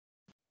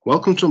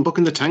Welcome to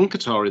Unbooking the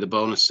Tankatory, the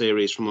bonus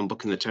series from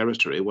Unbooking the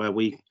Territory, where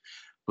we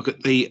look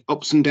at the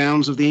ups and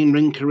downs of the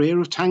in-ring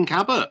career of Tank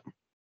Abbott.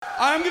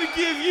 I'm going to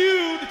give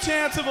you the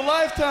chance of a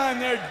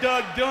lifetime there,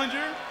 Doug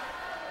Dillinger.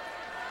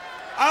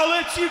 I'll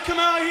let you come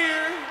out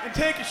here and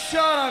take a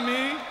shot on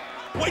me.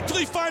 Wait till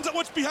he finds out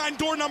what's behind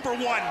door number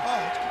one.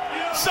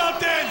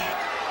 Something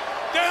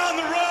down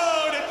the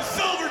road at the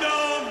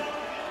Silverdome,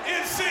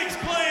 NSYNC's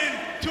playing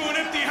to an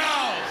empty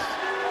house.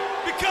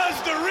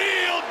 Because the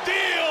real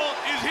deal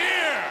is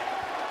here.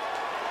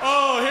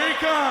 Oh, here he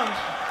comes.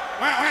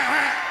 Wah, wah,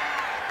 wah.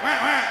 Wah,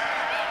 wah.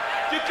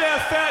 Get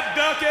that fat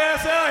duck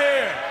ass out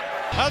here.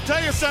 I'll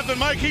tell you something,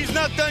 Mike. He's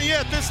not done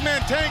yet. This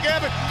man, Tank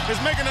Abbott,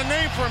 is making a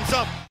name for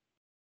himself.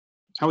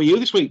 How are you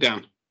this week,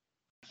 Dan?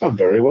 I'm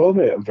very well,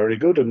 mate. I'm very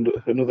good. And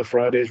another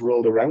Friday's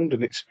rolled around,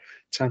 and it's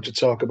time to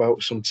talk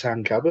about some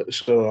Tank Abbott.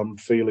 So I'm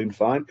feeling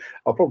fine.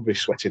 I'll probably be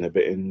sweating a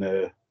bit in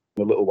a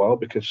little while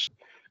because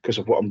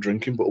of what I'm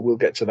drinking, but we'll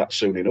get to that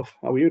soon enough.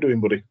 How are you doing,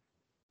 buddy?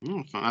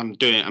 I'm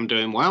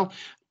doing well.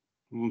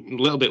 I'm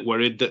a little bit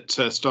worried that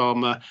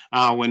Storm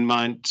Arwen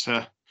might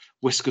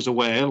whisk us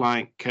away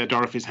like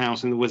Dorothy's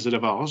house in The Wizard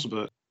of Oz,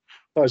 but...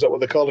 Oh, is that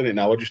what they're calling it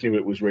now? I just knew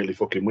it was really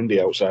fucking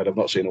windy outside. I've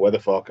not seen a weather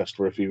forecast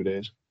for a few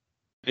days.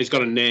 It's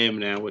got a name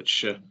now,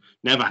 which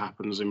never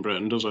happens in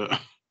Britain, does it?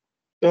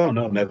 Oh,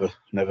 no, never.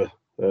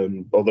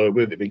 Although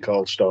with it being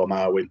called Storm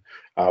Arwen,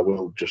 I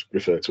will just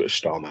refer to it as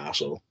Storm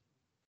Arsehole.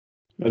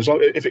 As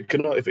long if it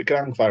can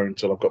hang fire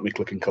until I've got me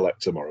click and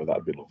collect tomorrow,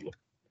 that'd be lovely.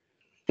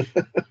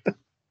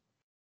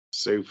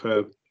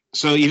 Superb.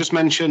 So you just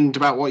mentioned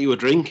about what you were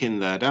drinking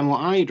there, Dan.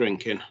 What are you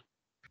drinking?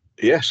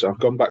 Yes, I've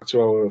gone back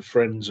to our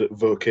friends at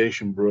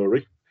Vocation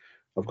Brewery.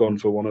 I've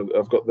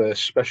got their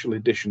special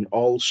edition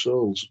All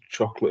Souls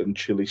chocolate and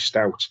chili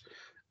stout.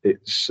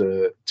 It's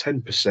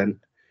 10%.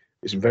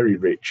 It's very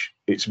rich.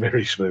 It's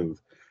very smooth,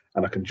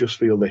 and I can just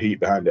feel the heat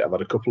behind it. I've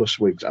had a couple of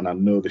swigs, and I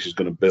know this is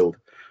going to build.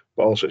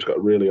 But also, it's got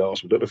a really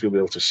awesome. I don't know if you'll be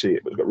able to see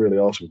it, but it's got a really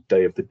awesome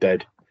Day of the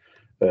Dead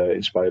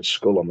inspired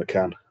skull on the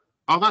can.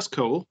 Oh, that's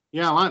cool.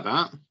 Yeah, I like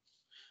that.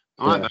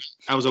 That.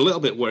 I was a little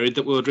bit worried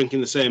that we were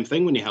drinking the same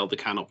thing when you held the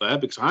can up there,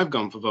 because I've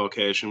gone for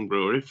Vocation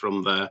Brewery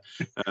from the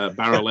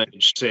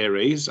barrel-aged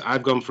series.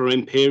 I've gone for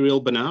Imperial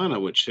Banana,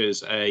 which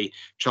is a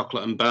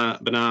chocolate and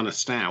banana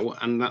stout,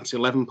 and that's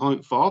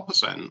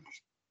 11.4%.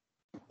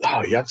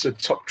 Oh, you had to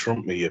top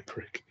trump me, you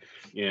prick.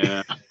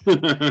 Yeah.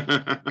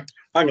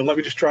 Hang on, let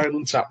me just try and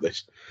untap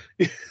this.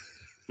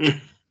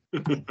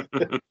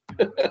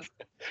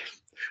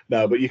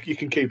 No, but you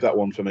can keep that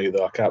one for me,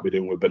 though. I can't be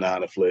doing with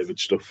banana-flavoured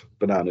stuff.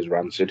 Banana's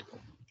rancid.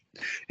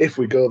 If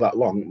we go that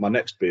long, my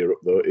next beer up,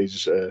 though,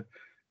 is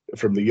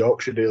from the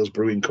Yorkshire Dales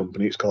Brewing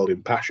Company. It's called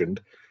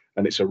Impassioned,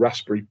 and it's a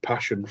raspberry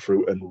passion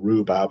fruit and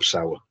rhubarb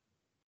sour.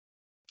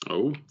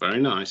 Oh, very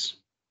nice.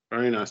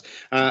 Very nice.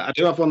 I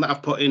do have one that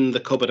I've put in the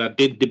cupboard. I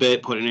did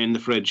debate putting it in the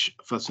fridge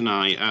for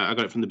tonight. I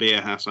got it from the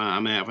beer house. I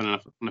may have it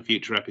on a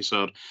future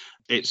episode.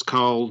 It's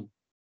called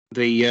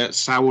the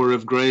Sour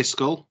of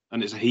Greyskull,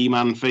 and it's a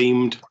He-Man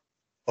themed.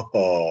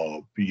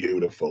 Oh,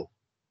 beautiful.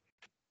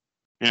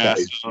 Yeah, that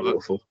is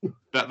beautiful.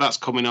 That's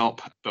coming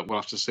up, but we'll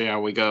have to see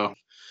how we go.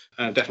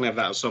 Definitely have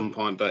that at some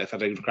point, but if I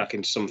do crack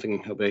into something,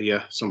 it'll be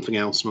something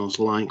else most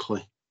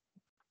likely.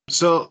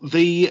 So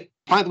the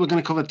fight that we're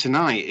going to cover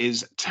tonight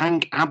is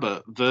Tank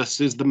Abbott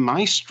versus the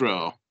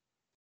Maestro.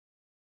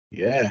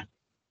 Yeah,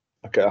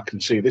 I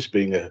can see this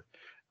being a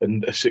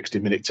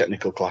 60-minute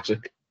technical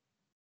classic.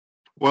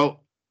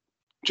 Well,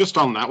 just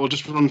on that, we'll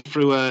just run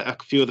through a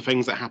few of the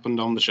things that happened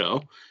on the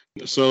show.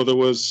 So there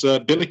was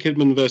Billy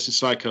Kidman versus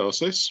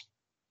Psychosis.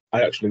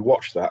 I actually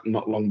watched that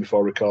not long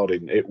before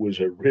recording. It was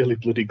a really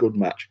bloody good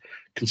match,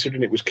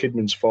 considering it was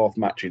Kidman's fourth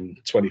match in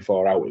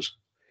 24 hours.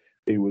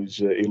 He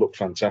looked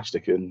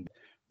fantastic, and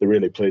they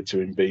really played to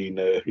him being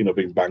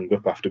banged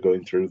up after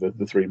going through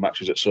the three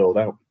matches that sold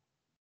out.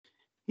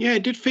 Yeah,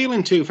 it did feel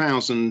in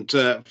 2000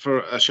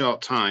 for a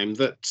short time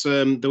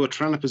that they were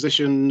trying to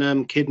position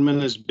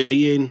Kidman as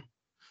being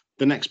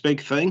the next big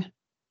thing.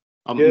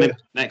 Maybe the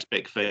next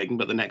big thing,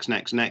 but the next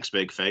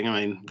big thing.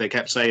 I mean, they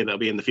kept saying that'll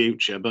be in the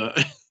future, but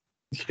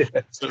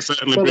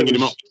certainly bringing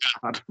him up.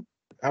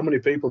 How many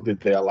people did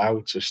they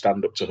allow to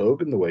stand up to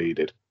Hogan the way he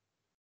did?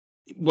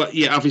 Well,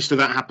 yeah, obviously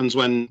that happens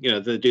when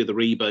they do the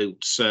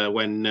reboots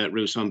when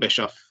Russo and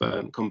Bischoff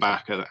come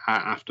back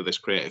after this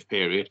creative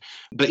period.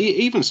 But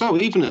even so,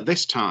 even at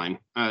this time,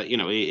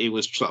 he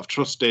was sort of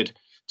trusted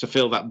to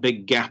fill that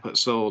big gap at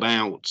sold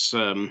out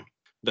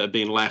that had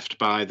been left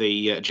by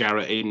the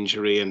Jarrett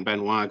injury and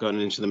Benoit going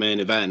into the main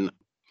event.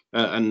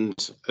 And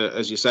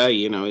as you say,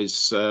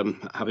 he's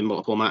having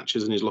multiple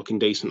matches and he's looking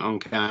decent on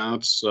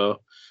cards.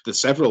 So there's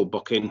several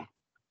booking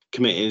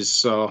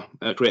committees or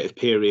creative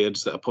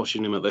periods that are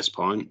pushing him at this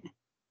point.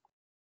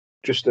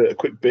 Just a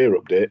quick beer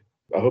update.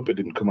 I hope it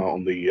didn't come out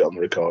on the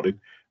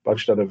recording, but I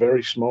just had a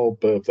very small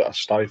burp that I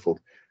stifled,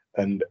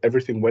 and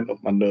everything went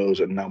up my nose,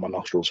 and now my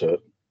nostrils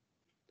hurt.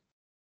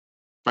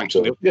 Thanks.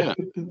 So, yeah,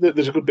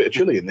 there's a good bit of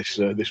chili in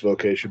this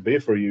Vocation beer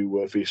for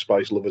you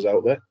spice lovers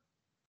out there.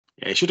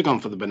 Yeah, you should have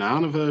gone for the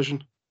banana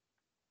version.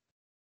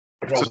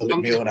 I'd rather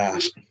lick my own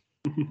ass.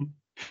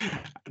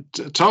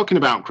 Talking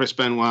about Chris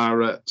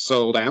Benoit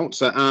sold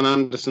out, Arn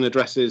Anderson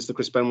addresses the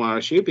Chris Benoit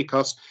issue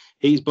because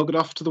he's buggered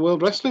off to the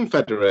World Wrestling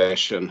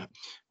Federation.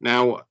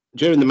 Now,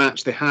 during the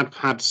match, they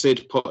had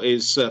Sid put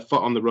his foot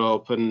on the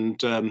rope and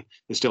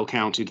they still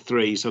counted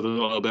 3, so there's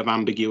a little bit of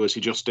ambiguity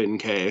just in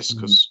case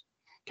because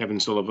Kevin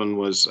Sullivan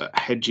was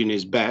hedging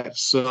his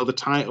bets. So the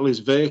title is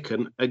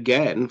vacant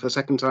again for the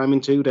second time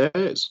in 2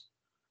 days.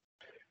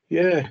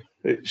 Yeah,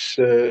 it's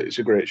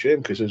a great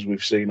shame because as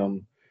we've seen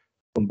on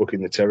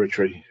Booking the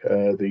Territory,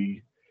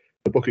 the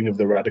booking of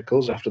the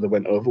Radicals after they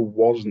went over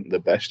wasn't the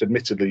best.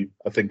 Admittedly,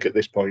 I think at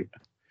this point,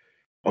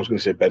 I was going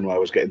to say Benoit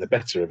was getting the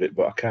better of it,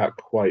 but I can't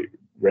quite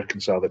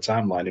reconcile the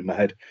timeline in my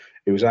head.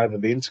 He was either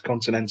the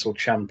Intercontinental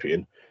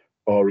Champion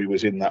or he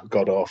was in that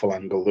god-awful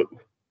angle that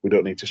we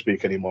don't need to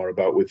speak anymore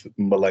about with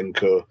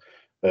Malenko,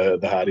 the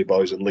Hardy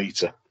Boys and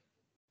Lita.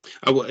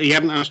 Oh, well, he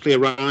hadn't actually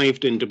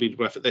arrived in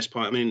WWF at this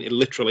point. I mean,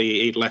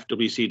 he'd left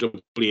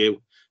WCW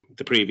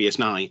the previous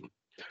night.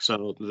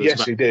 So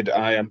yes, he did.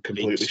 I am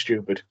completely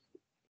stupid.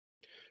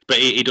 But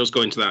he does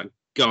go into that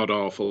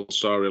god-awful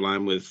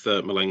storyline with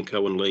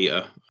Malenko and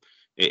Lita.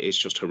 It's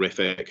just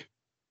horrific.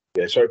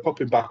 Yeah, sorry,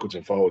 popping backwards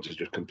and forwards has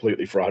just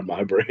completely fried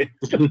my brain.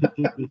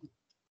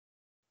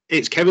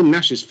 It's Kevin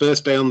Nash's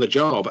first day on the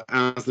job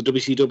as the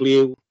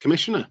WCW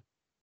commissioner.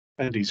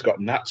 And he's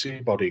got Nazi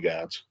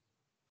bodyguards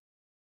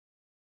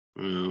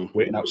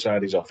waiting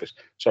outside his office.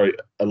 Sorry,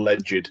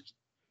 alleged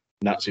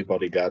Nazi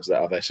bodyguards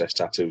that have SS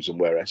tattoos and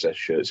wear SS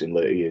shirts in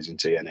later years in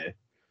TNA.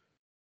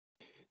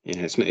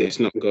 Yeah, it's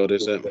not good,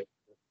 is it?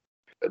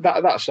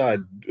 That aside,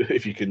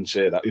 if you can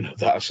say that,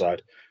 that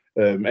aside,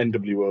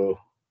 NWO,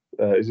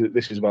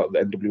 this is about the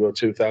NWO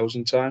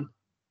 2000 time?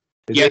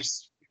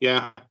 Yes,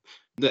 yeah.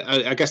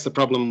 I guess the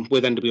problem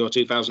with NWO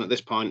 2000 at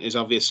this point is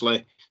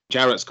obviously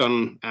Jarrett's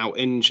gone out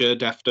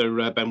injured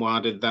after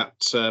Benoit did that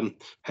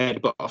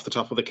headbutt off the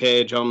top of the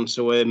cage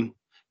onto him.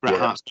 Bret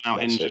Hart's been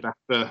out injured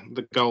after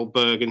the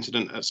Goldberg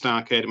incident at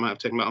Starrcade. It might have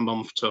taken about a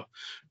month to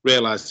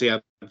realise he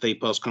had the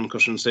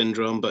post-concussion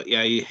syndrome. But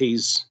yeah,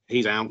 he's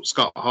out.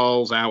 Scott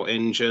Hall's out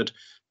injured.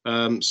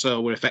 So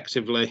we're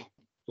effectively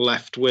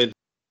left with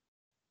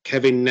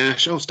Kevin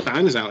Nash. Oh,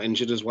 Steiner's out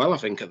injured as well, I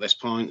think, at this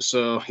point.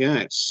 So yeah,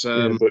 it's.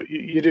 But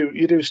you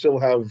do still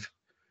have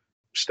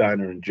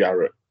Steiner and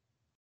Jarrett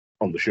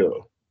on the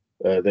show.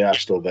 They are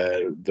still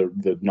there.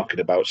 They're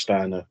knocking about.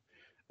 Steiner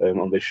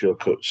on this show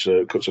cuts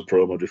a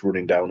promo just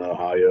running down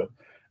Ohio.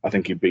 I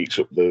think he beats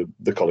up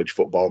the college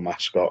football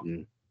mascot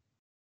and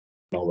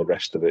all the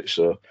rest of it.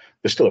 So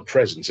there's still a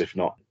presence, if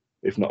not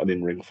an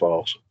in-ring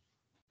force.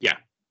 Yeah,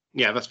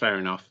 that's fair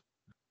enough.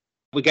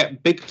 We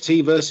get Big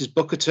T versus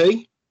Booker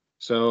T.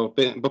 So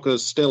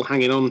Booker's still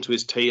hanging on to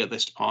his T at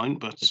this point,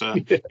 but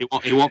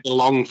he won't go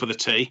long for the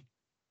T.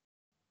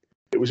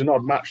 It was an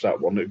odd match, that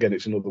one. Again,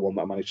 it's another one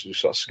that I managed to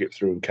just sort of skip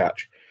through and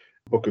catch.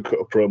 Booker cut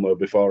a promo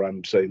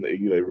beforehand saying that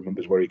he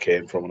remembers where he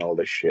came from and all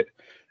this shit,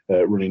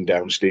 running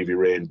down Stevie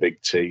Ray and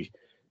Big T.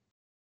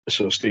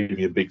 So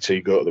Stevie and Big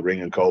T go to the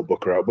ring and call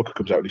Booker out. Booker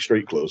comes out in his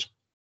street clothes.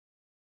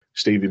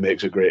 Stevie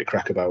makes a great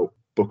crack about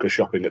Booker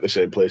shopping at the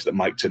same place that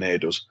Mike Tenay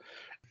does.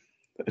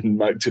 And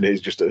Mike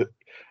Tenay's just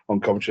on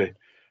commentary.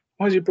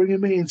 Why is he bringing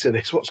me into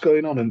this? What's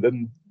going on? And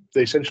then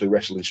they essentially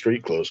wrestle in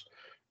street clothes,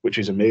 which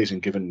is amazing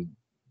given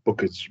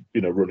Booker's,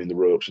 running the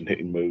ropes and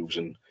hitting moves.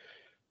 And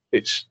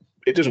it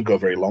doesn't go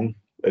very long.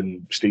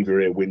 And Stevie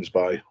Ray wins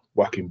by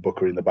whacking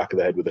Booker in the back of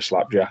the head with a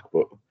slapjack.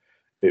 But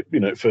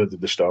it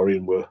furthered the story,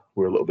 and we're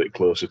a little bit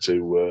closer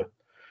to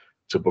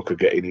Booker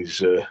getting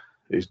his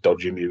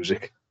dodgy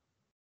music.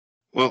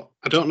 Well,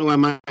 I don't know where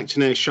Mike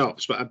Tenay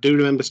shops, but I do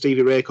remember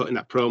Stevie Ray cutting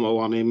that promo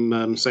on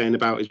him saying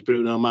about his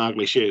Bruno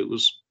Magli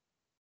shoes.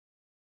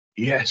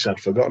 Yes, I'd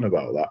forgotten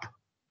about that.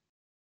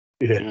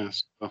 Yeah.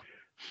 Yes. Well,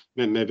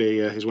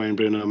 maybe he's wearing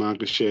Bruno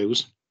Magli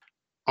shoes.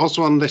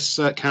 Also on this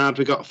card,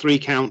 we got 3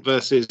 Count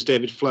versus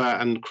David Flair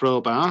and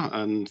Crowbar,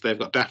 and they've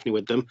got Daphne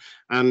with them.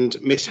 And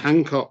Miss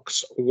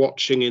Hancock's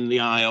watching in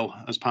the aisle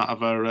as part of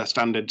her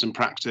standards and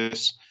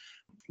practice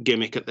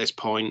gimmick at this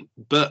point.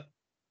 But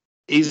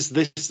is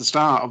this the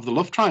start of the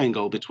love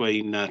triangle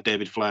between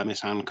David Flair, Miss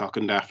Hancock,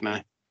 and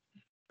Daphne?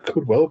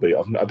 Could well be.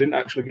 I didn't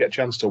actually get a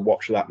chance to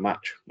watch that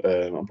match.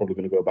 I'm probably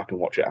going to go back and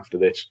watch it after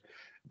this,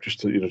 just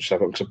to have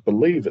it. Because I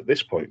believe at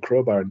this point,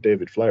 Crowbar and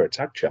David Flair are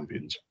tag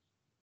champions.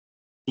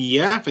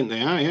 Yeah, I think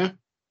they are. Yeah.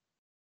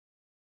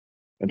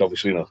 And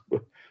obviously,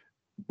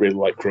 really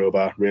like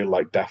Crowbar, really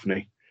like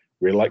Daphne,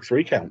 really like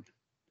 3 Count.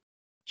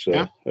 So,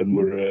 yeah. And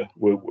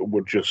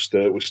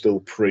we're still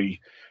pre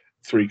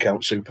 3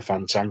 Count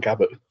superfan Tank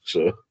Abbott.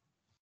 So,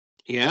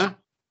 yeah.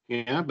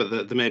 Yeah,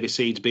 but there may be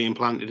seeds being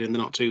planted in the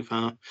not too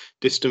far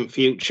distant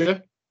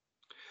future.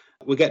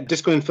 We get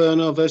Disco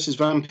Inferno versus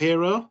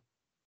Vampiro.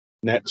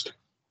 Next.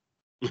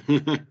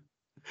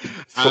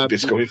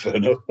 Disco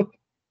Inferno.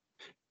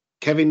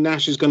 Kevin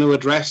Nash is going to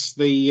address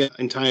the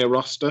entire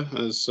roster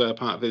as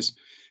part of his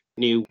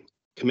new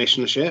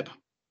commissionership.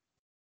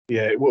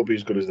 Yeah, it won't be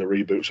as good as the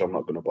reboot, so I'm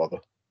not going to bother.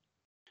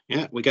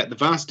 Yeah, we get the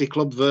Varsity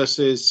Club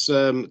versus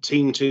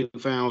Team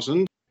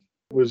 2000. It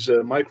was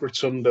Mike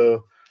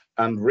Rotundo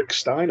and Rick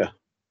Steiner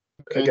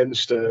Okay.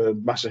 against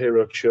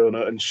Masahiro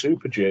Chono and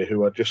Super J,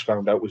 who I just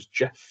found out was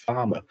Jeff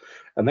Farmer.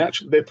 And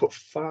they put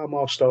far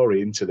more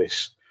story into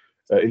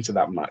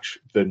that match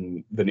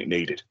than it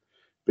needed,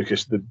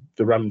 because they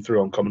ran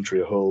through on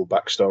commentary a whole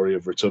backstory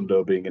of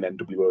Rotundo being in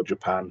NWO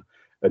Japan,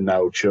 and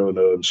now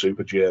Chono and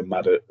Super J are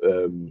mad at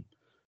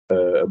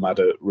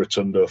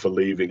Rotundo for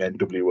leaving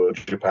NWO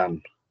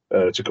Japan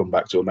to come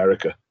back to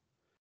America.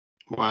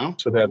 Wow.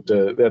 So and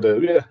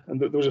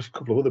there was a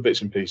couple of other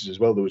bits and pieces as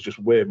well. There was just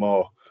way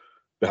more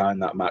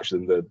behind that match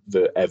than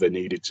there ever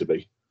needed to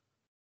be.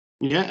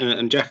 Yeah,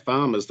 and Jeff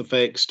Farmer's the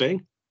fake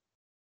Sting.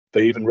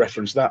 They even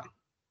referenced that.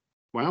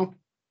 Wow.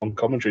 On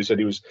commentary, said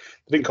they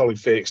didn't call him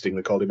fake Sting,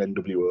 they called him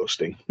NWO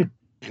Sting.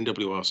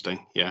 NWO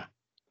Sting, yeah.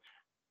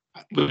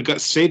 We've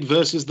got Sid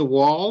versus The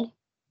Wall.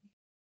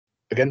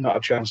 Again, not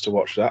a chance to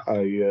watch that.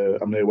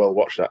 I may well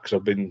watch that because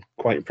I've been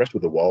quite impressed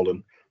with The Wall,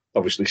 and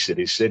obviously Sid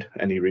is Sid.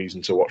 Any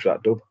reason to watch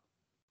that dub?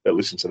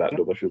 Listen to that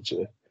dub, I should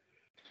say.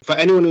 For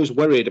anyone who's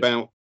worried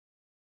about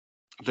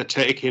the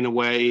taking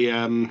away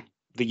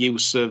the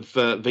use of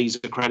Visa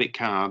credit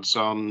cards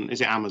on,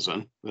 is it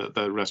Amazon that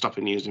they're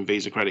stopping using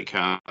Visa credit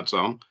cards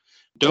on?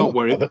 Don't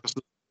worry. There's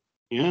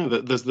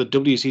the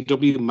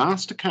WCW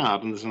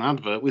MasterCard, and there's an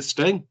advert with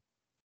Sting.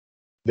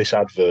 This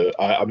advert,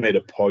 I made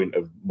a point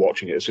of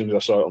watching it. As soon as I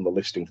saw it on the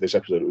listing for this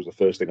episode, it was the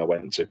first thing I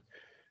went to.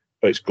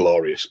 But it's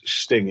glorious.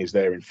 Sting is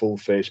there in full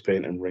face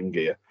paint and ring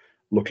gear,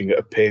 looking at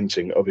a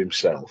painting of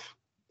himself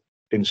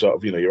in sort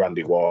of, your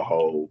Andy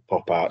Warhol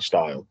pop art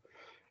style.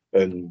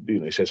 And,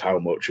 he says how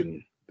much,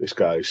 and this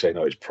guy is saying,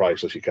 oh, it's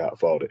priceless, you can't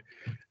afford it.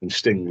 And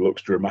Sting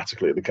looks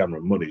dramatically at the camera,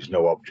 money's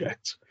no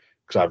object,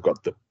 because I've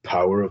got the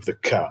power of the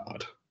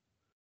card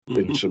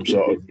in some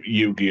sort of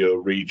Yu-Gi-Oh!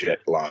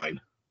 Reject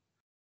line.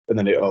 And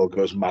then it all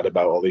goes mad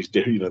about all these,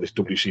 this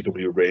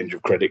WCW range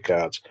of credit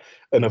cards.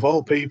 And of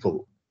all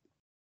people,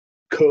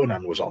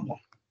 Conan was on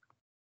one.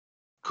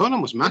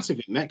 Conan was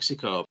massive in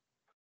Mexico.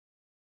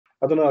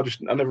 I don't know.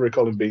 I never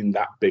recall him being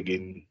that big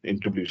in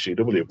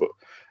WCW. But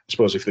I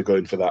suppose if they're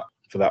going for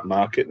that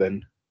market,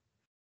 then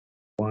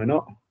why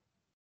not?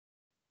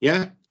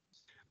 Yeah,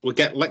 we'll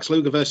get Lex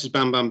Luger versus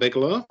Bam Bam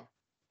Bigelow.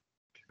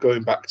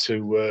 Going back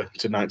to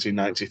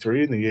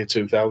 1993 in the year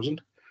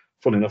 2000.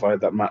 Funny enough, I had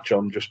that match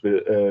on just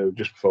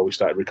before we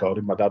started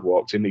recording. My dad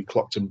walked in, he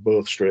clocked them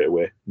both straight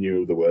away, knew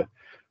who they were.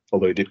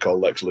 Although he did call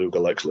Lex Luger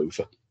Lex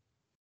Luthor.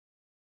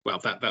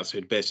 Well, that's who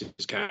he'd based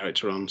his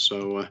character on.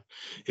 So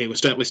he was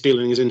certainly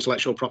stealing his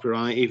intellectual property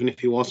right, even if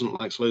he wasn't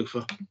Lex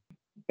Luthor.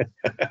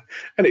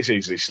 And it's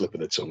easily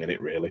slipping the tongue in it,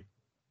 really.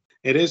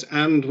 It is,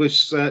 and we're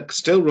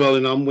still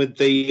rolling on with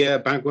the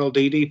Bagwell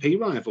DDP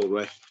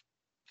rivalry.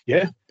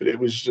 Yeah, but it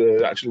was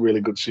actually really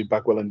good to see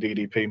Bagwell and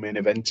DDP main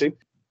eventing.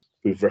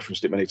 We've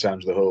referenced it many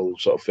times, the whole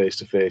sort of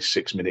face-to-face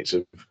 6 minutes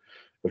of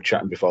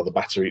chatting before they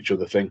batter each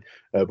other thing.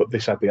 But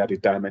this had the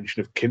added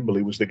dimension of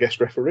Kimberly was the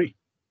guest referee.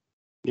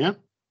 Yeah.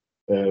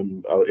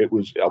 It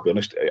was, I'll be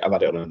honest, I've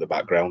had it on in the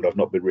background. I've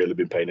not really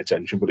been paying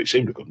attention, but it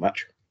seemed a good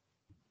match.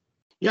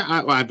 Yeah,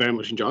 I very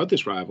much enjoyed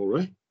this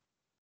rivalry.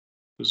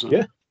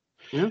 Yeah.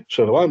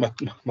 So do I.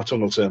 My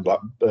tongue will turn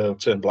black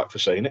for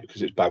saying it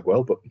because it's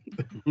Bagwell, but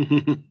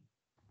at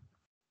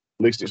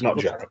least it's not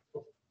Jarrett.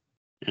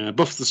 Yeah,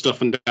 Buff the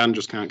stuff and Dan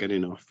just can't get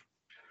enough.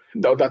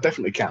 No, that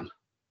definitely can.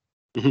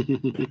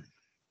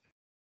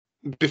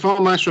 Before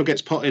Maestro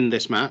gets put in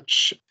this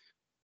match,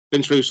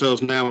 Vince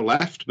Russo's now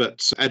left,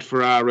 but Ed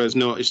Ferrara's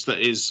noticed that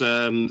he's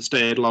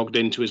stayed logged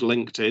into his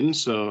LinkedIn.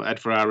 So Ed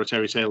Ferrara,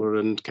 Terry Taylor,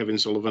 and Kevin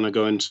Sullivan are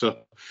going to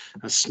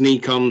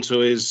sneak onto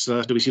his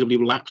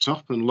WCW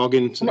laptop and log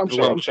into.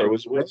 I'm sorry.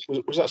 Was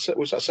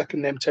that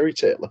second name Terry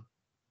Taylor?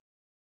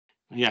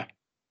 Yeah.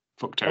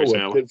 Fuck Terry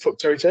Taylor. Fuck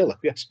Terry Taylor.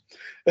 Yes.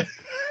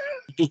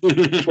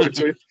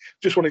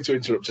 just wanted to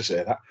interrupt to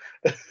say that.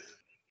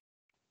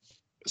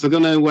 So they're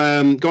going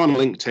to go on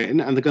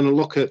LinkedIn and they're going to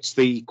look at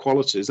the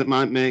qualities that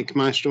might make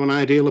Maestro an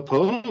ideal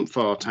opponent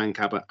for Tank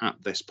Abbott at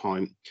this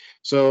point.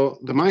 So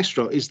the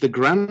Maestro is the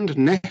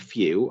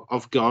grandnephew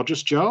of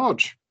Gorgeous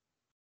George.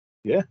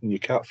 Yeah, and you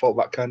can't fault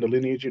that kind of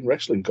lineage in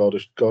wrestling.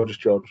 Gorgeous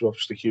George was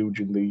obviously huge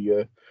in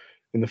the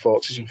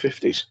 40s and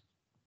 50s.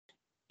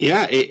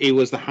 Yeah, he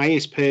was the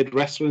highest paid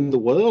wrestler in the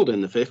world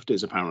in the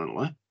 50s,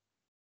 apparently.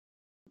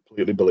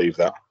 Completely believe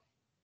that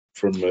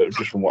from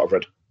what I've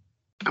read.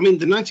 I mean,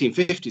 the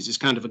 1950s is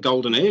kind of a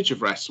golden age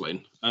of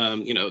wrestling.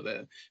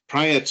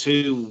 Prior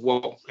to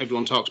what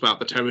everyone talks about,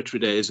 the territory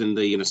days in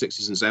the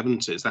 60s and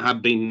 70s, there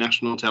had been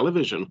national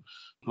television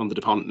on the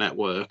DuPont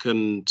network,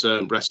 and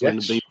wrestling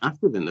had been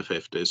active in the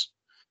 50s.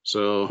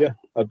 So yeah,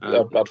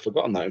 I'd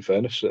forgotten that. In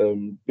fairness,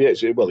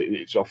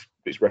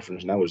 it's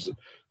referenced now as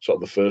sort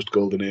of the first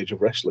golden age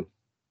of wrestling.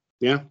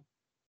 Yeah.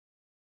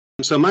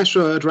 So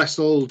Maestro had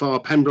wrestled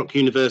for Pembroke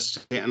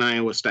University and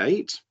Iowa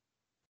State.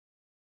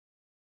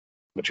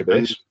 Much of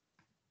this.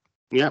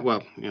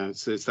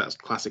 It's that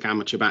classic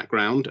amateur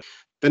background.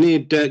 Then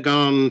he'd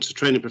gone to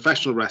train in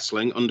professional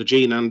wrestling under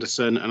Gene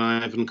Anderson and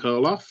Ivan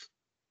Koloff.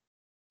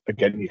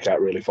 Again, you can't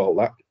really fault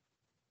that.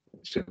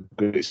 It's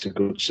a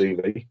good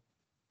CV.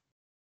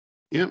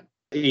 Yeah.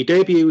 He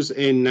debuts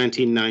in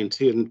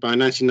 1990, and by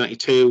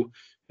 1992,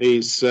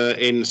 he's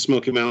in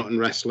Smoky Mountain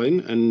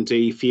Wrestling, and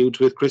he feuds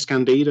with Chris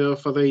Candido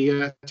for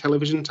the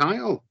television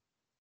title.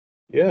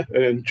 Yeah,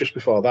 and just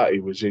before that, he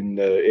was in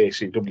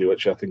ACW,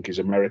 which I think is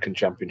American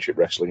Championship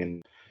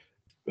Wrestling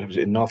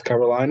in North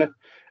Carolina.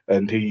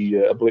 And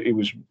I believe he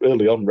was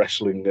early on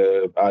wrestling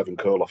Ivan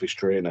Koloff, his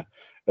trainer,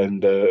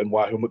 and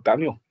Whitehall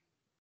McDaniel.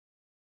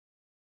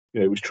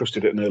 He was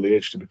trusted at an early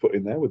age to be put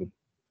in there with him.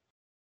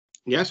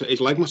 Yeah, so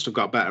his leg must have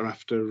got better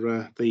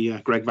after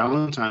the Greg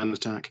Valentine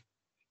attack.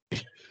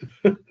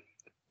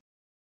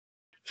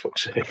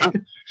 Fuck's sake.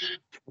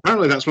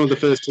 Apparently, that's one of the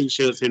first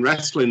T-shirts in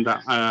wrestling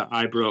that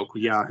I broke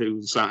with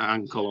Yahoo's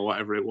ankle or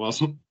whatever it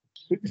was.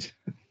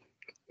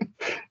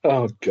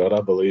 Oh God,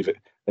 I believe it.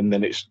 And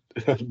then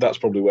that's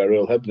probably where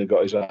Earl Hebner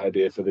got his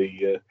idea for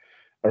the.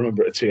 I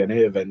remember at a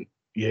TNA event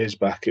years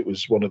back, it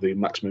was one of the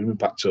Maximum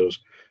Impact tours.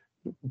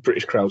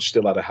 British crowds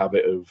still had a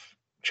habit of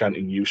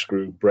chanting "You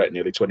screw Brett"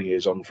 nearly 20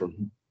 years on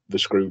from the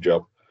screw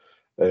job,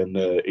 and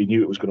he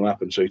knew it was going to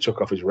happen, so he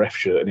took off his ref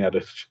shirt and he had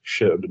a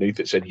shirt underneath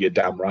that said, "You're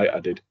damn right, I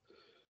did."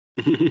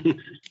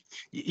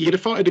 You'd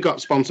have thought he'd have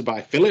got sponsored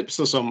by Philips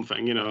or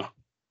something,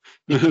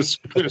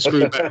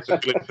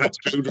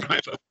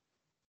 screwdriver.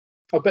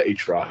 I bet he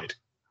tried.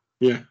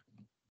 Yeah.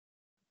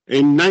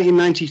 In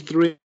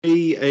 1993,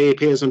 he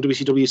appears on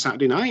WCW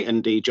Saturday Night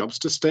and he jobs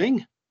to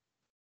Sting.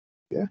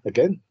 Yeah,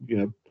 again,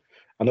 I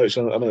know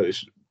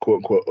it's quote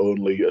unquote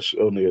only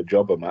a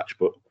jobber match,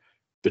 but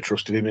they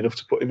trusted him enough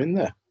to put him in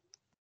there.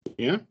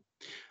 Yeah.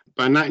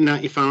 By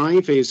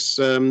 1995, he's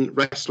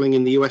wrestling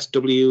in the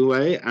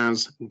USWA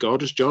as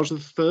Gorgeous George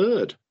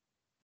III.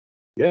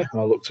 Yeah,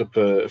 I looked up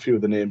a few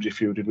of the names he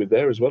feuded with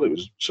there as well. It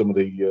was some of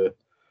the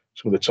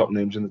top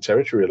names in the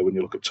territory, really, when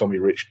you look at Tommy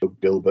Rich,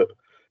 Doug Gilbert,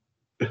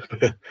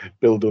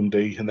 Bill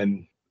Dundee, and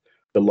then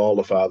the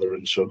Lawler father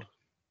and son.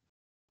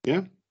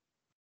 Yeah.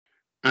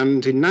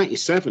 And in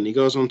 97, he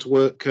goes on to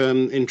work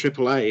in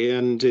AAA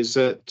and is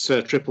at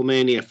Triple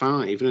Mania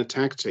 5 in a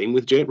tag team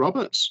with Jake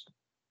Roberts.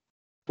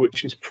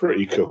 Which is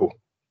pretty cool.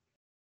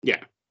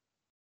 Yeah.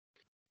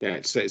 Yeah,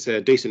 it's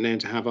a decent name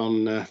to have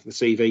on the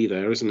CV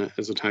there, isn't it,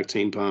 as a tag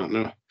team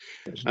partner?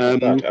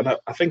 And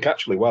I think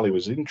actually while he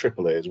was in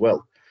AAA as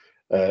well,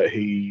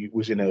 he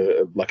was in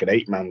an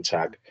 8-man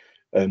tag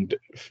and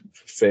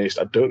faced,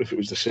 I don't know if it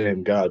was the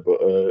same guy, but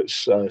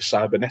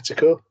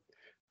Cybernetico,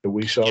 who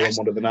we saw on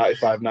one of the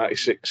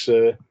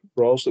 95-96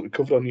 Raws that we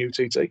covered on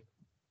UTT.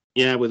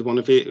 Yeah, with one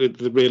of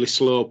the really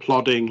slow,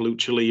 plodding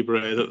Lucha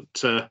Libre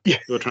that they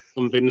were trying to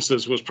convince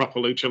us was proper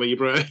Lucha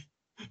Libre.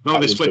 Oh,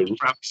 they split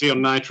the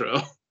on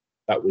Nitro.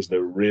 That was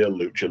the real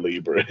Lucha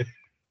Libre.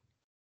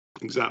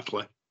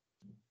 Exactly.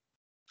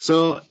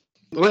 So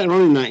later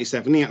on in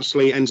 97, he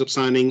actually ends up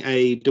signing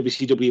a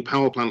WCW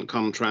power plant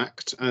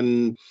contract.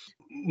 And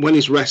when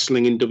he's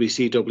wrestling in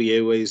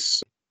WCW,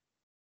 he's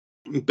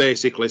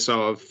basically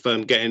sort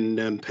of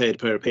getting paid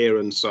per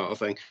appearance sort of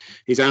thing.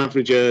 His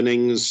average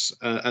earnings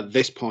at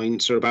this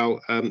point are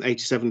about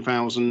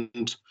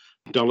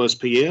 $87,000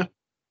 per year.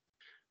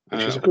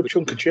 Which is a good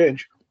chunk of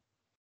change.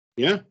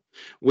 Yeah,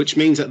 which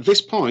means at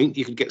this point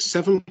you could get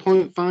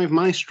 7.5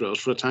 Maestros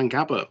for a Tank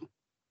Abbott.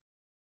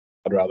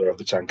 I'd rather have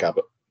the Tank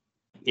Abbott.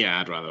 Yeah,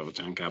 I'd rather have a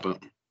Tank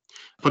Abbott.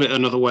 Put it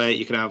another way,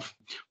 you could have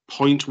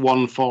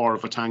 0.14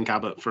 of a Tank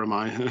Abbott for a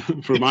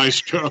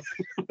Maestro.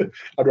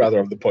 I'd rather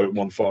have the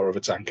 0.14 of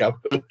a Tank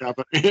Abbott.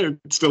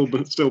 still be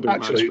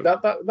Actually,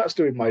 Maestro. that's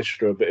doing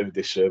Maestro a bit of a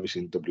disservice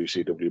in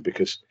WCW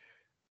because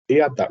he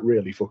had that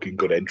really fucking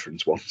good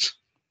entrance once.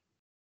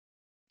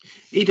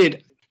 He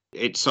did.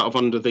 It's sort of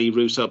under the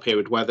Russo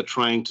period where they're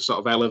trying to sort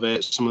of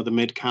elevate some of the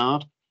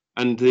mid-card.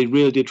 And they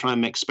really did try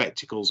and make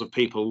spectacles of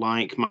people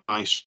like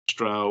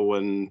Maestro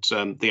and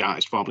the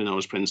artist formerly known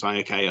as Prince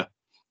Iakea.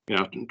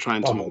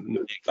 Trying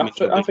to.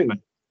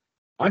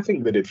 I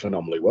think they did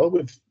phenomenally well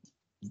with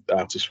the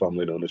artist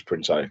formerly known as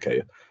Prince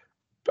Iakea.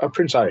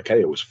 Prince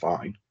Iakea was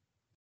fine.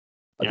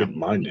 I didn't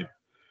mind him,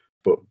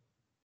 but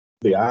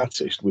the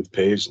artist with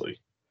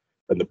Paisley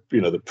and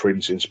the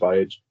Prince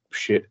inspired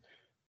shit,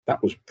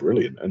 that was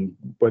brilliant. And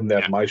when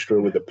they had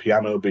Maestro with the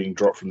piano being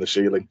dropped from the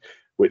ceiling,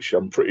 which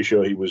I'm pretty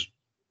sure he was.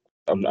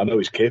 I know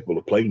he's capable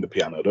of playing the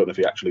piano. I don't know if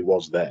he actually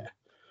was there.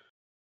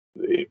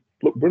 It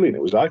looked brilliant.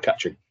 It was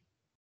eye-catching.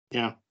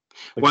 Yeah.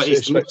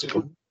 It's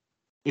the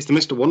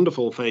Mr.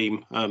 Wonderful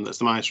theme. That's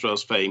the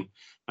Maestro's theme.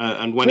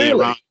 And when he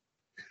arrived,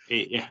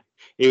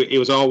 he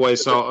was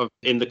always sort of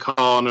in the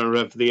corner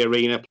of the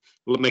arena,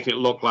 making it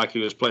look like he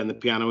was playing the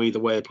piano either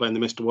way, playing the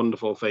Mr.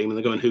 Wonderful theme, and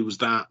they're going, "Who's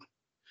that?"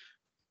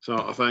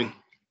 sort of thing.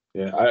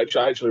 Yeah, I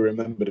actually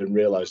remembered and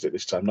realised it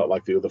this time, not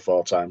like the other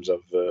 4 times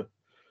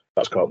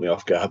that's caught me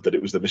off guard that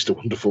it was the Mr.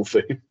 Wonderful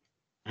theme.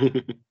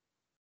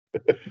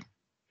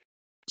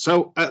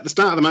 So at the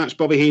start of the match,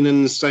 Bobby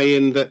Heenan's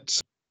saying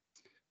that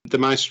the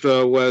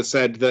Maestro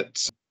said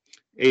that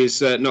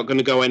he's not going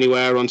to go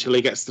anywhere until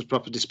he gets the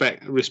proper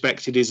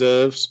respect he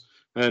deserves.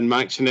 And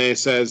Mike Tenay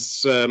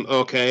says,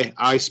 okay,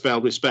 I spell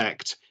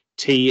respect,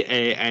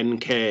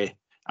 Tank,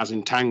 as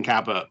in Tank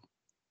Abbott.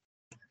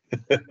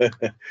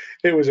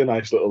 It was a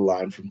nice little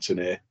line from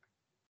Tenay.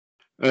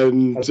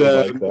 And I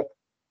don't like that.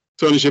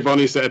 Tony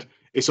Schiavone said,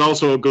 it's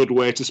also a good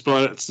way to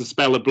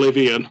spell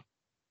oblivion.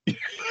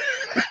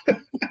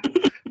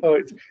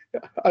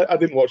 I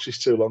didn't watch this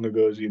too long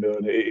ago, as you know,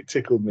 and it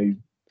tickled me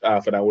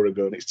half an hour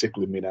ago, and it's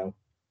tickling me now.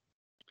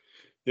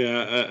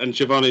 Yeah, and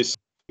Schiavone,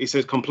 he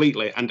says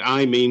completely, and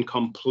I mean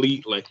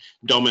completely,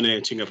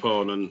 dominating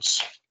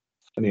opponents.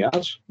 And he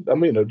has. I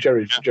mean,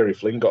 Jerry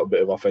Flynn got a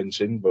bit of offence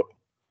in, but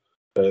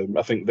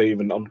I think they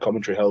even on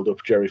commentary held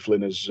up Jerry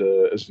Flynn as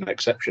an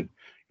exception.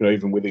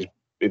 Even with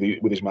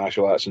his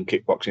martial arts and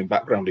kickboxing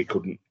background, he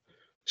couldn't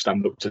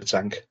stand up to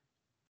Tank.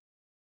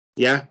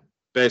 Yeah,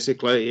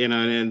 basically,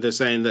 and they're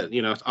saying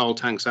that all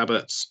Tank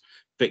Sabbath's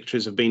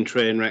victories have been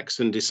train wrecks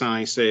and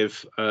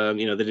decisive. They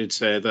did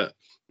say that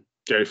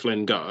Jerry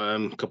Flynn got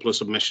a couple of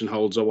submission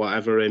holds or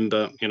whatever in,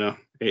 but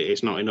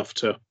it's not enough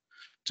to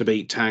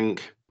beat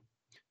Tank.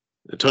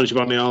 Tony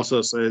Schiavone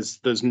also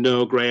says there's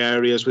no grey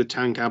areas with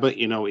Tank Abbott.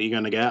 You know what you're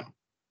going to get.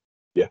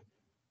 Yeah,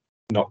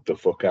 knock the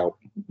fuck out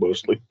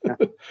mostly. Yeah.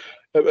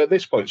 At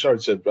this point, sorry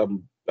to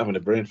I'm having a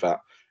brain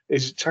fart.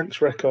 Is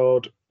Tank's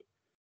record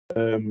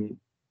 2-4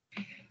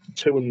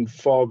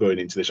 going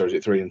into this, or is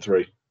it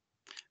 3-3?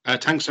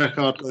 Tank's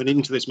record going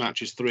into this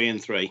match is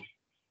 3-3.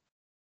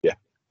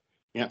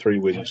 Yeah. 3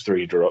 wins,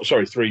 3 draws.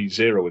 Sorry,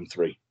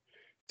 3-0-3.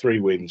 3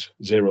 wins,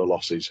 0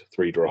 losses,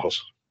 3 draws.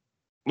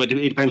 Well,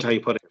 it depends how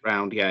you put it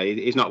around. Yeah,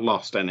 he's not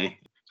lost any.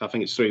 So I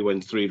think it's 3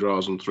 wins, 3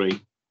 draws, and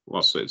 3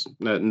 losses.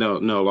 No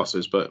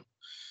losses, but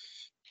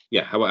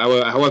yeah,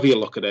 however you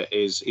look at it,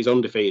 he's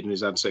undefeated and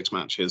he's had 6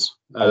 matches.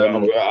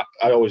 I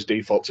always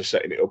default to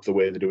setting it up the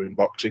way they do in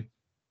boxing.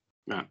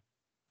 Yeah.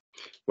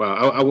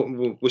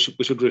 Well, we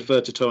should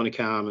refer to Tony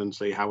Khan and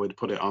see how we'd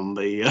put it on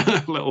the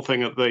little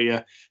thing at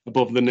the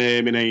above the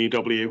name in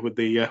AEW with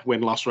the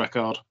win-loss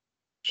record,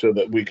 so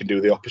that we can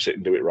do the opposite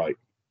and do it right.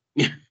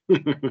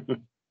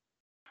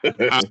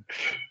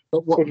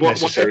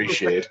 Unnecessary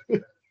shade.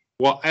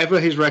 Whatever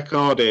his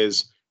record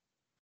is,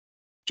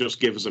 just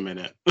give us a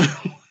minute.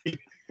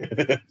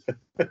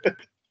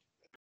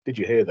 Did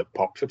you hear the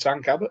pop for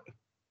Tank Abbott?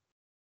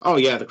 Oh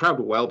yeah, the crowd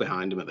were well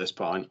behind him at this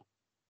point.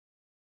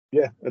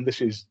 Yeah, and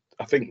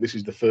I think this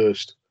is the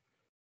first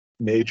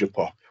major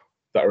pop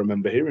that I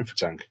remember hearing for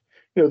Tank.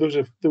 There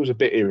was a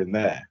bit here and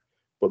there,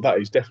 but that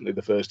is definitely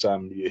the first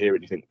time you hear it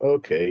and you think,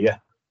 okay, yeah,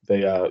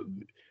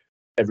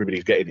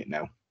 everybody's getting it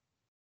now.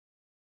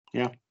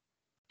 Yeah.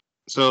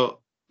 So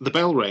the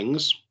bell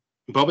rings.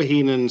 Bobby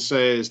Heenan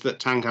says that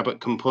Tank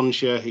Abbott can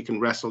punch you, he can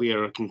wrestle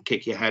you, or can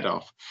kick your head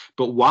off.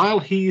 But while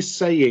he's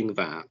saying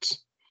that,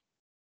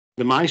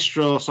 the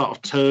Maestro sort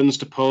of turns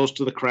to pose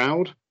to the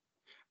crowd,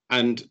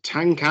 and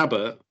Tank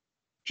Abbott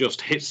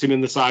just hits him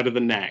in the side of the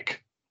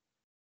neck.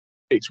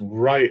 It's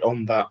right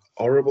on that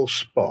horrible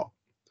spot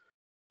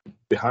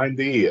behind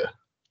the ear,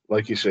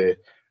 like you say,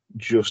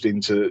 just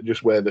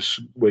where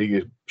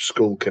your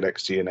skull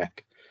connects to your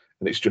neck.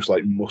 And it's just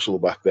like muscle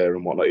back there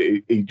and whatnot.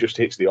 He just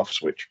hits the off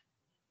switch.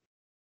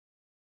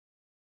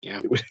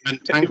 Yeah, it was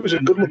a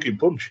good-looking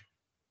punch.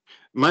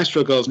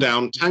 Maestro goes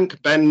down. Tank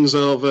bends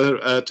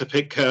over to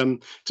pick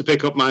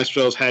up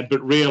Maestro's head,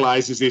 but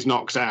realizes he's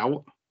knocked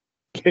out.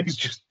 He's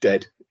just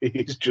dead.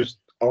 He's just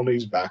on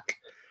his back,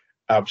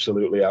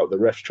 absolutely out. The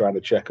ref's trying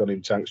to check on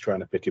him. Tank's trying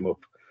to pick him up,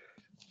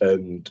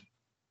 and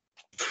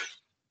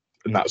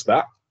that's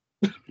that.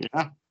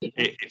 Yeah,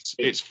 it's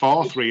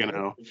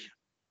 4-3-0.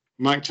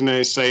 Mike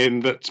Tenay is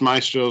saying that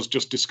Maestro's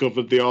just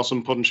discovered the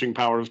awesome punching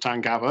power of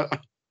Tank Abbott.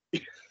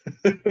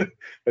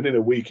 And in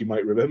a week, he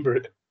might remember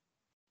it.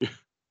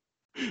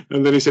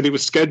 And then he said it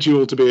was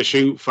scheduled to be a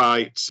shoot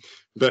fight,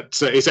 but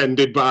it's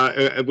ended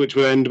which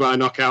will end by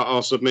knockout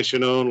or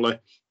submission only.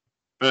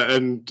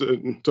 And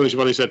Tony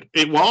Schiavone said,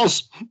 it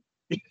was.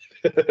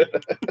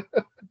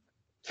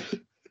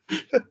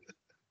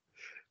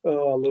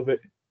 Oh, I love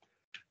it.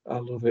 I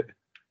love it.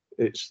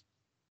 It's,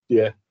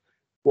 yeah,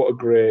 what a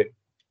great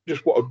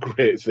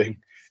thing.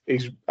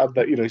 He's had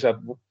that, he's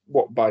had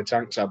what by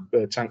Tank's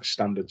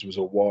standards was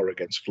a war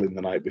against Flynn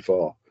the night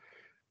before.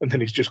 And then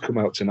he's just come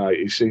out tonight.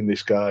 He's seen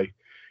this guy,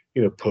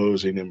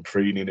 posing and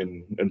preening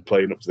and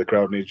playing up to the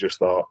crowd. And he's just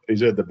thought,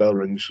 he's heard the bell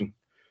rings and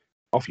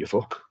off you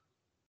fuck.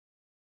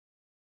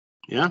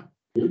 Yeah.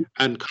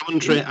 And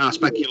commentary are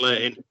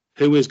speculating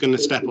who is going to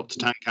step up to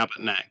Tank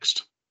Abbott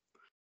next.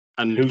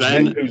 And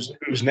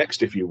who's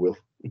next, if you will.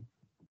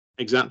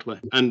 Exactly.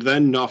 And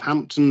then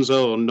Northampton's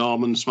own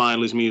Norman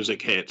Smiley's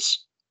music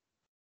hits.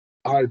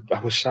 I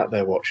was sat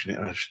there watching it,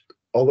 and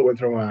all that went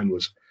through my mind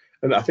was,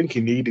 and I think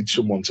he needed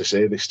someone to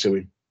say this to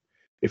him.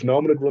 If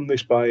Norman had run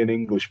this by an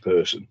English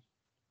person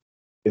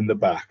in the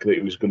back, that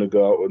he was going to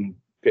go out and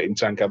get in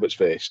Tank Abbott's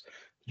face,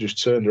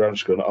 just turned around and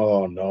just going,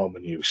 "Oh,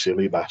 Norman, you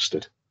silly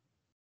bastard."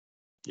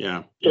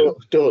 Yeah.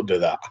 Don't do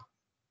that.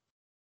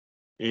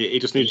 He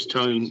just needs to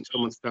tell him,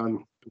 someone to tell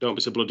him, don't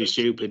be so bloody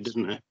stupid,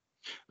 doesn't he?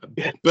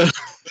 Yeah. But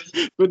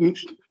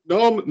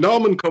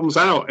Norman comes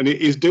out and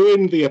he's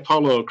doing the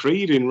Apollo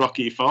Creed in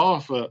Rocky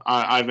IV for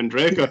Ivan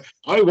Draco.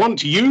 I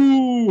want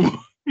you.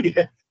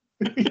 Yeah.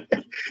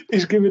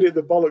 He's giving it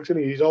the bollocks, and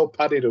he's all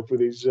padded up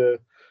with his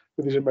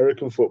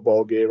American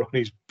football gear on.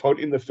 He's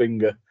pointing the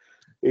finger.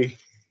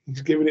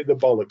 He's giving it the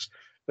bollocks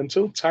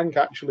until Tank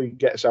actually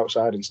gets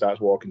outside and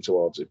starts walking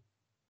towards him.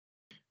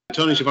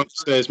 Tony Schiavone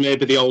says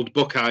maybe the old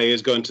Buckeye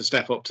is going to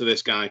step up to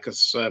this guy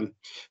because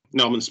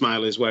Norman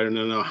Smiley is wearing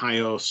an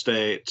Ohio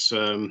State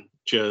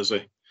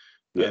jersey.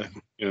 Yeah.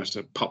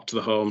 To pop to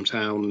the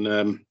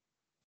hometown.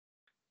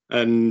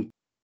 And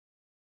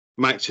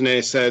Mike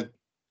Tenay said,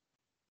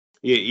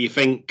 you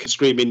think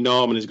Screaming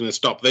Norman is going to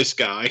stop this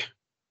guy?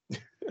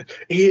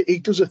 He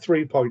does a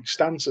 3-point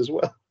stance as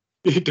well.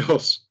 He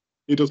does.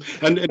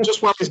 And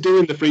just while he's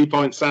doing the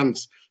 3-point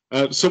stance,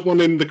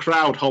 someone in the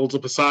crowd holds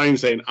up a sign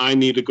saying, "I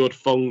need a good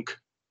funk."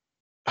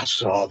 I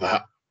saw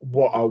that.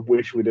 What I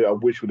wish we'd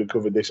have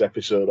covered this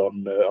episode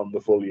on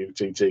the full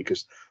UTT,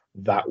 because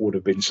that would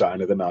have been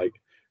sign of the night.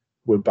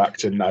 We're back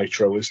to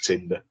Nitro as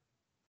Tinder.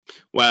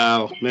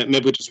 Well,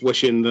 maybe we're just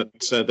wishing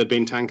that there'd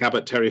been Tank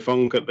Abbott, Terry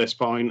Funk at this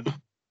point.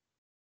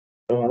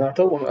 Oh, I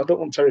don't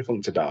want Terry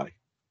Funk to die.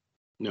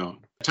 No.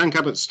 Tank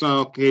Abbott's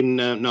stalking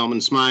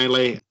Norman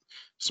Smiley.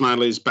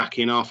 Smiley's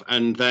backing off,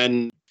 and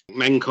then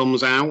Meng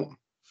comes out,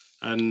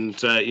 and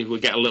we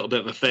get a little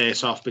bit of a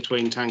face-off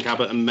between Tank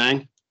Abbott and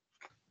Meng.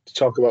 To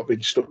talk about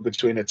being stuck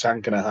between a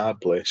tank and a hard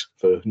place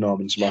for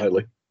Norman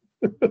Smiley.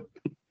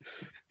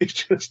 It's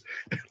just...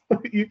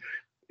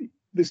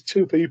 there's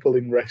two people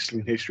in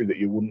wrestling history that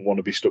you wouldn't want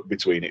to be stuck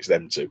between. It's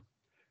them two,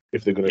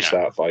 if they're going to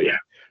start fighting. Yeah.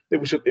 It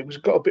was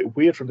got a bit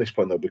weird from this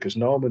point, though, because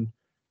Norman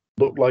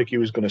looked like he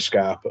was going to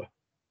scarp her.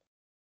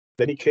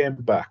 Then he came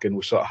back and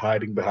was sort of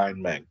hiding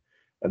behind Meng.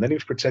 And then he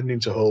was pretending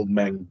to hold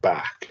Meng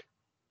back.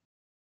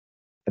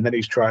 And then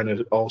he's trying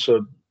to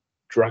also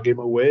drag him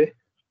away.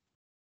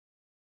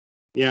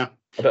 Yeah.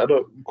 I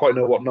don't quite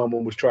know what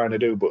Norman was trying to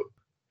do, but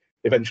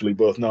eventually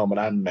both Norman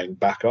and Meng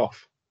back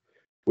off,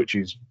 which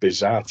is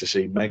bizarre to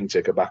see Meng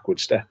take a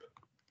backward step.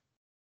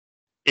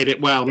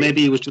 Well,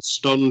 maybe he was just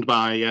stunned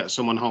by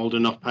someone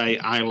holding up a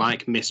 "I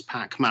like Miss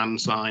Pac-Man"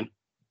 sign.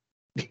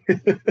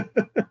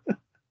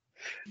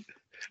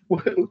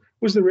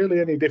 Was there really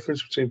any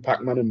difference between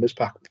Pac-Man and Miss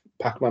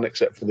Pac-Man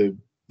except for the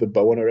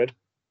bow on her head?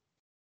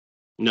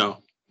 No,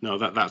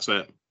 that's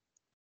it.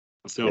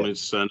 That's the only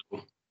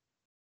discernible.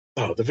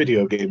 Oh, the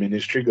video game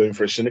industry going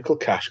for a cynical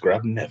cash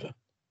grab? Never.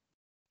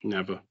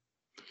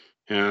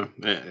 Yeah,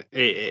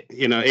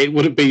 it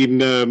would have been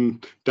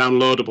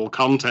downloadable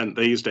content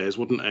these days,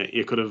 wouldn't it?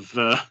 You could have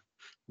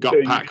got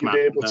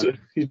Pac-Man.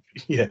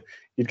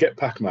 You'd get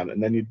Pac-Man,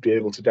 and then you'd be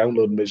able to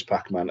download Ms.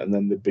 Pac-Man, and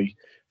then there'd be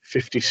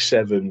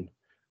 57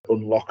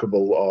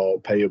 unlockable or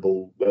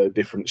payable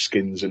different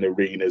skins and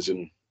arenas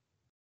and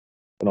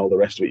all the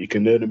rest of it. You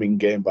can earn them in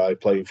game by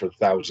playing for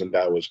 1,000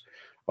 hours,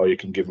 or you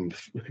can give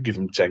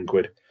them 10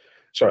 quid.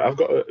 Sorry, I've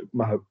got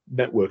my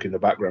network in the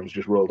background's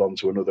just rolled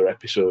onto another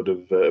episode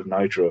of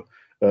Nitro.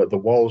 The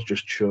Walls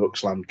just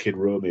chokeslammed Kid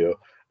Romeo,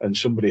 and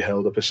somebody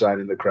held up a sign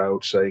in the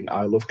crowd saying,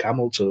 "I love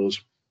camel toes."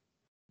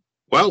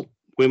 Well,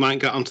 we might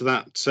get onto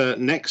that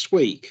next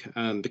week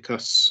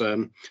because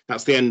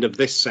that's the end of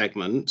this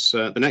segment.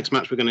 The next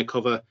match we're going to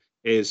cover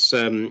is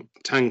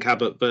Tank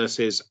Abbott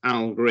versus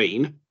Al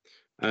Green,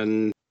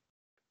 and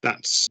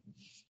that's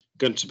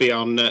going to be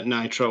on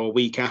Nitro a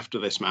week after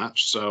this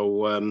match.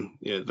 So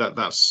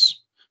that's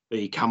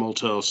the camel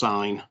toe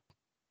sign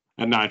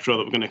at Nitro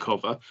that we're going to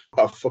cover.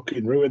 I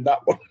fucking ruined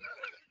that one.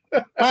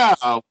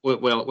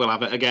 We'll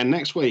have it again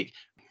next week.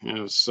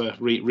 Let's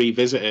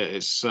revisit it.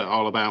 It's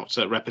all about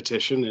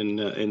repetition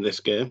in this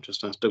game,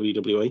 just as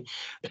WWE.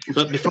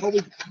 But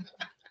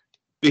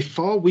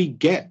before we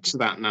get to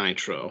that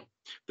Nitro,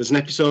 there's an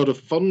episode of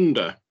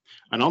Thunder,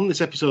 and on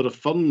this episode of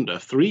Thunder,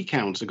 3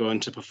 Counts are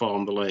going to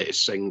perform the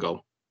latest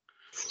single.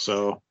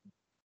 So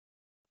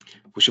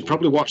we should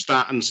probably watch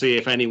that and see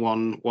if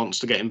anyone wants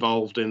to get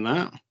involved in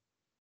that.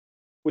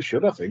 We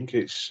should. I think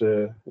it's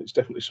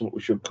definitely something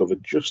we should cover,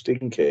 just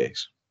in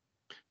case.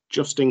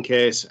 Just in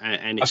case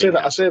anything.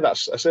 I say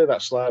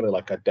that slightly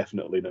like I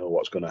definitely know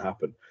what's going to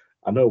happen.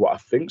 I know what I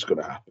think's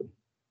going to happen.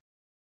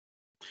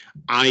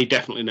 I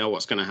definitely know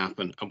what's going to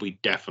happen, and we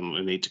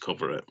definitely need to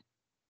cover it.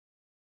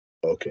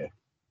 Okay,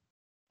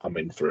 I'm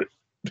in for it.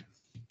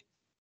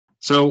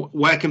 So,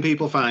 where can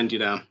people find you,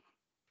 Dan?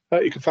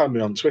 You can find me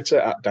on Twitter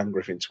at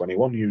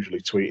DanGriffin21, usually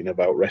tweeting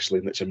about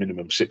wrestling that's a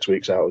minimum 6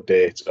 weeks out of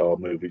date or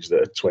movies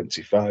that are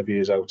 25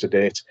 years out of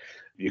date.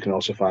 You can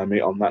also find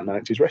me on That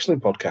 90s Wrestling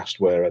Podcast,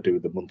 where I do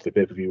the monthly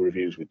pay-per-view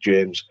reviews with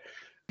James,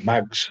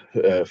 Mags,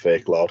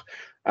 Fake Lord,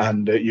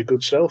 and your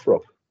good self,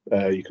 Rob.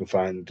 You can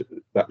find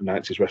That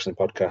 90s Wrestling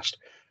Podcast,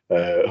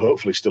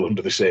 hopefully still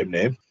under the same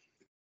name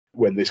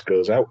when this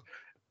goes out.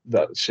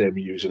 That same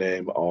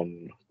username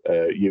on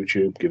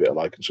YouTube. Give it a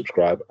like and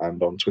subscribe,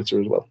 and on Twitter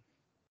as well.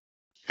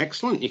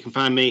 Excellent. You can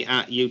find me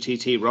at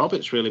UTT Rob.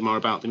 It's really more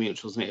about the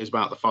mutuals than it is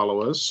about the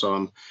followers. So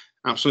I'm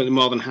absolutely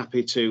more than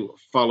happy to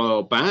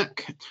follow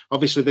back.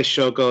 Obviously, this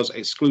show goes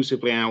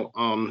exclusively out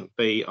on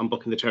the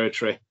Unbooking the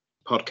Territory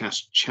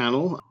podcast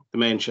channel. The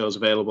main show is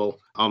available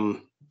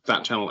on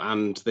that channel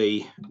and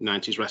the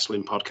 90s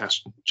Wrestling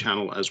podcast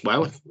channel as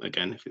well.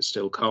 Again, if it's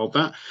still called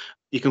that.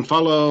 You can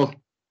follow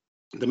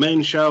the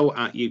main show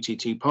at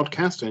UTT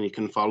Podcast, and you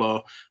can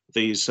follow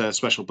these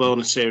special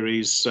bonus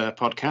series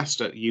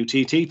podcast at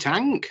UTT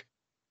Tank.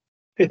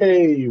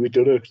 Hey, we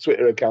done a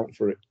Twitter account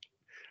for it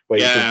where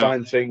you can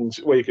find things.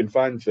 Where you can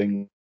find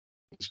things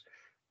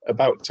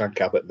about Tank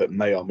Abbott that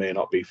may or may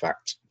not be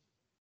fact.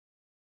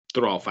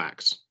 They're all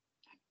facts.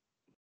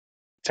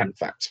 Tank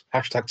fact.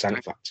 Hashtag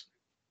Tank fact.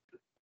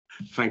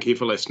 Thank you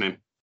for listening.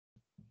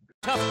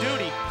 Tough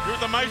duty. You're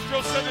the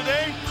maestro said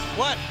today?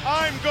 What?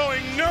 I'm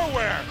going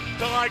nowhere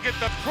till I get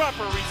the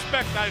proper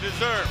respect I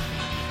deserve.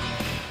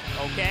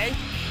 Okay.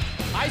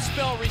 I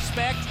spell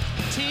respect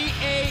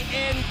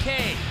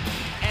T-A-N-K,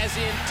 as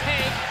in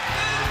Tank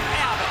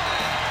Abbott.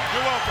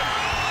 You're welcome.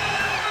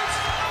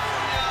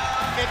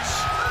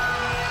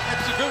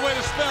 It's a good way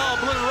to spell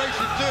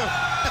obliteration too.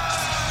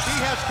 He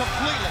has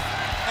completely,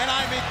 and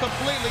I mean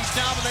completely,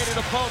 dominated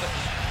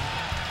opponents.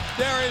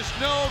 There is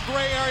no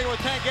gray area with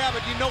Tank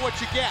Abbott. You know what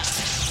you get.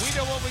 We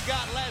know what we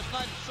got last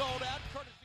night, sold out.